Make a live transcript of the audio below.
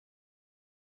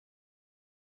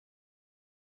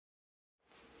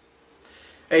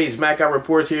Hey, it's Mac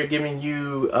Reports here, giving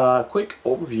you a quick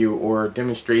overview or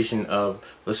demonstration of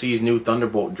LaCie's new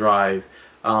Thunderbolt drive.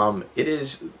 It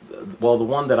is, well, the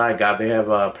one that I got, they have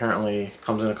apparently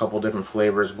comes in a couple different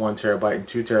flavors, 1 terabyte and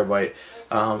 2 terabyte.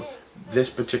 This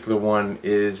particular one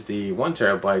is the 1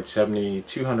 terabyte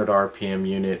 7200 RPM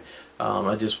unit.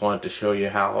 I just wanted to show you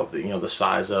how the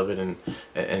size of it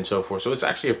and so forth. So it's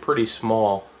actually a pretty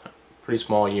small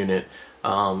unit,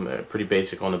 pretty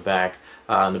basic on the back.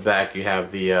 In the back you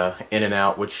have the in and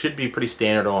out, which should be pretty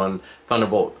standard on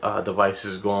Thunderbolt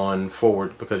devices going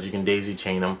forward, because you can daisy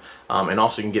chain them, and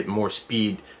also you can get more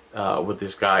speed with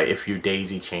this guy if you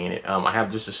daisy chain it. I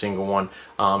have just a single one.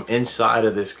 Inside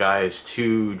of this guy is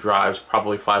 2 drives,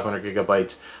 probably 500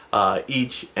 gigabytes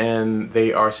each, and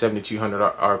they are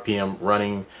 7200 RPM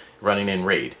running in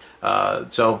RAID.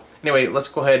 So anyway, let's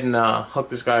go ahead and hook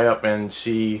this guy up and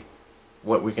see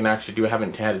what we can actually do. I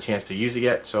haven't had a chance to use it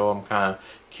yet, so I'm kind of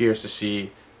curious to see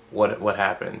what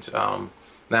happens.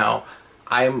 Now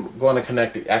I'm going to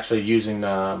connect it actually using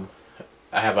I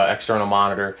have an external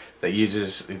monitor that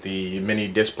uses the mini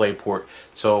display port,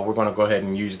 so we're going to go ahead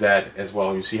and use that as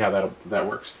well. You see how that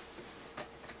works.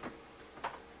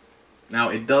 Now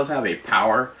it does have a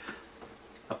power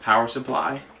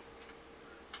supply,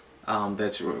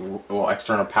 that's, well,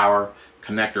 external power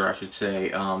connector, I should say,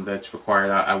 that's required.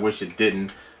 I wish it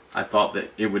didn't. I thought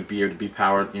that it would be able to be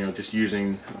powered, just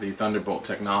using the Thunderbolt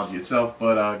technology itself,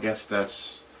 but I guess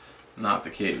that's not the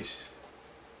case.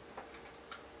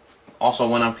 Also,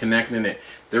 when I'm connecting it,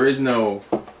 there is no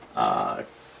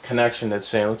connection that's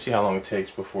saying, let's see how long it takes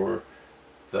before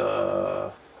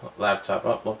the laptop,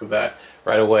 oh, look at that,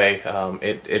 right away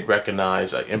it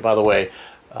recognized. And by the way,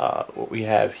 what we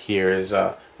have here is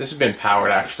this has been powered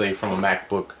actually from a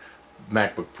Macbook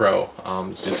Pro.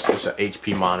 It's just an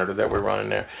HP monitor that we're running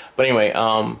there. But anyway,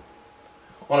 on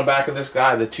the back of this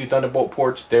guy, the 2 Thunderbolt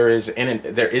ports, there isn't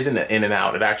an in and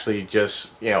out. It actually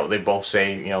just, they both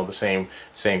say, the same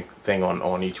thing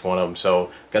on each one of them. So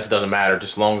I guess it doesn't matter,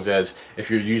 just as long as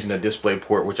if you're using a display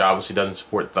port, which obviously doesn't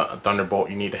support Thunderbolt,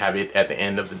 you need to have it at the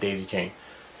end of the daisy chain.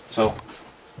 So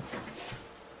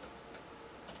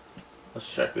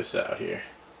let's check this out here.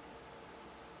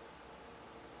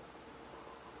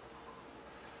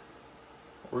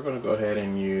 We're going to go ahead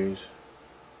and use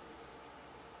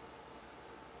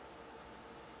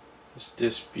this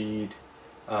disk speed.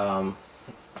 This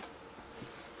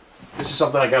is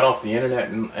something I got off the internet,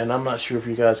 and I'm not sure if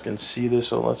you guys can see this,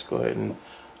 so let's go ahead and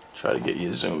try to get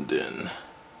you zoomed in.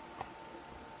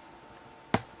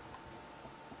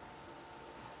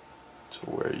 To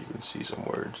where you can see some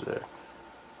words there.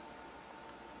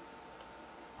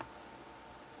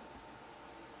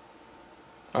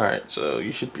 Alright, so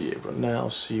you should be able to now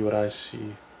see what I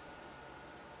see.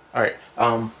 Alright,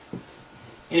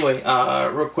 anyway,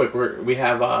 real quick, we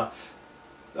have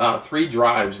 3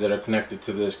 drives that are connected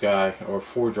to this guy, or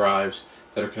 4 drives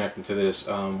that are connected to this.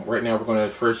 Right now we're going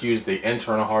to first use the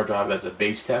internal hard drive as a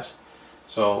base test.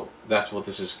 So that's what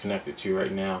this is connected to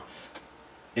right now.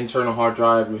 Internal hard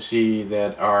drive, we see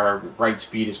that our write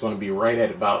speed is going to be right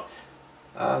at about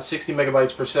 60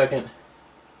 megabytes per second.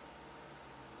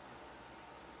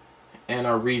 And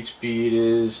our read speed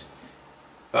is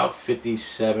about 58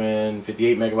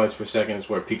 megabytes per second is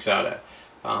where it peaks out at.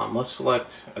 Let's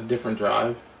select a different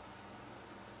drive.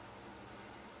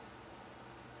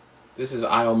 This is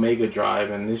iOmega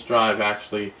drive, and this drive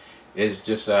actually is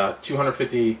just a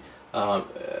 250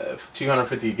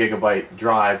 gigabyte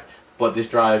drive, but this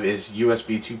drive is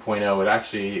USB 2.0. It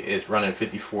actually is running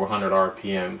 5400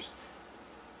 RPMs.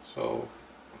 So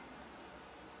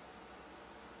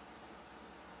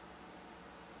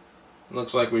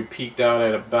looks like we peaked out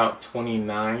at about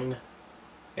 29.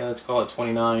 Yeah, let's call it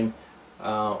 29,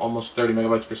 almost 30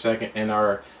 megabytes per second, and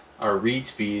our read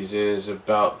speeds is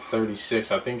about 36.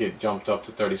 I think it jumped up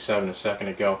to 37 a second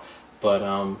ago. But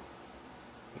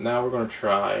now we're going to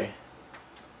try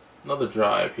another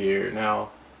drive here.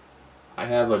 Now I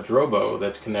have a Drobo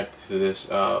that's connected to this.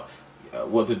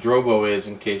 What the Drobo is,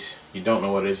 in case you don't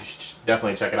know what it is, you should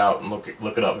definitely check it out and look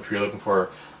it up if you're looking for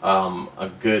a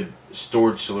good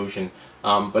storage solution.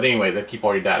 But anyway, they keep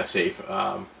all your data safe.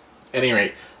 At any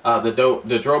rate, the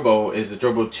Drobo is the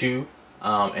Drobo 2,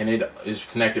 and it is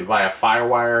connected via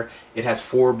firewire. It has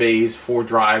 4 bays, 4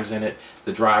 drives in it.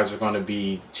 The drives are going to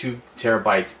be 2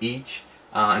 terabytes each,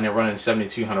 and they're running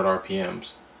 7200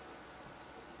 RPMs.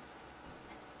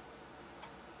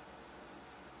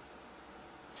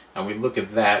 And we look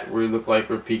at that, we look like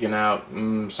we're peaking out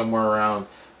somewhere around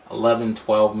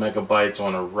 11-12 megabytes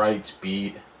on a write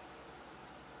speed.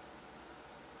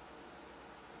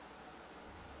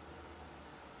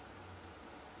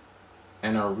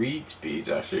 and our read speeds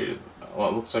actually, well,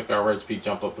 it looks like our write speed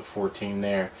jumped up to 14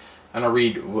 there, and our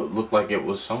read looked like it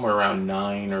was somewhere around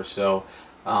 9 or so.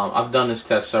 I've done this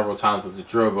test several times with the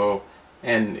Drobo,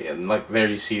 and like there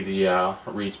you see the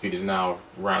read speed is now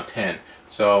around 10.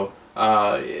 So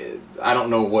I don't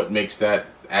know what makes that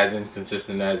as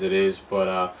inconsistent as it is,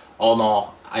 but all in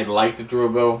all, I like the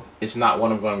Drobo. It's not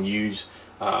one I'm going to use.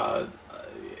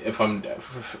 If I'm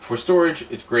for storage,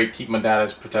 it's great. Keep my data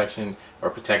as protection or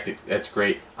protected. That's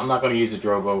great. I'm not going to use the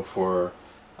Drobo for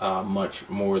much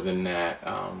more than that.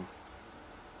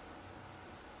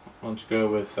 Let's go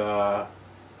with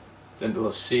then the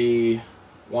LaCie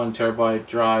 1 terabyte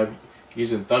drive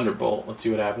using Thunderbolt. Let's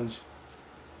see what happens.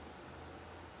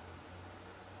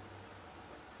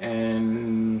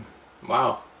 And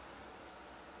wow,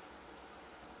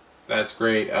 that's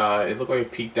great. It looked like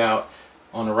it peaked out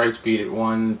on the write speed at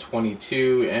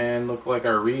 122, and looked like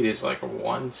our read is like a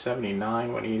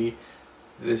 179, 180.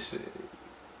 This,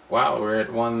 wow, we're at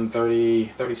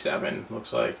 130.37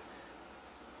 looks like,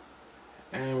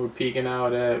 and we're peaking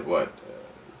out at what,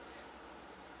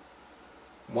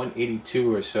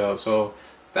 182 or so. So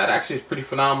that actually is pretty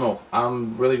phenomenal.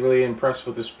 I'm really impressed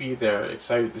with the speed there.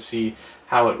 Excited to see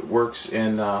how it works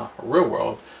in real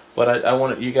world. But I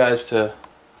wanted you guys to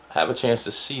have a chance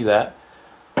to see that,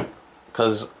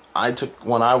 because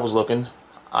when I was looking,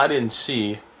 I didn't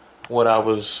see what I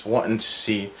was wanting to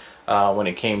see when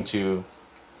it came to,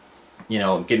 you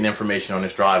know, getting information on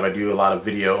this drive. I do a lot of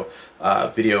video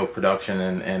production,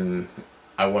 and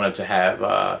I wanted to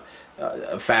have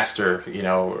faster, you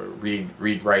know,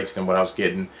 read writes than what I was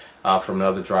getting from the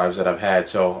other drives that I've had.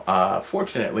 So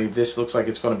fortunately, this looks like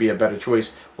it's going to be a better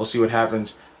choice. We'll see what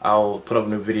happens. I'll put up a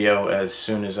new video as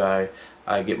soon as I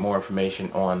get more information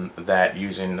on that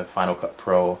using the Final Cut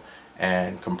Pro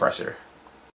and compressor.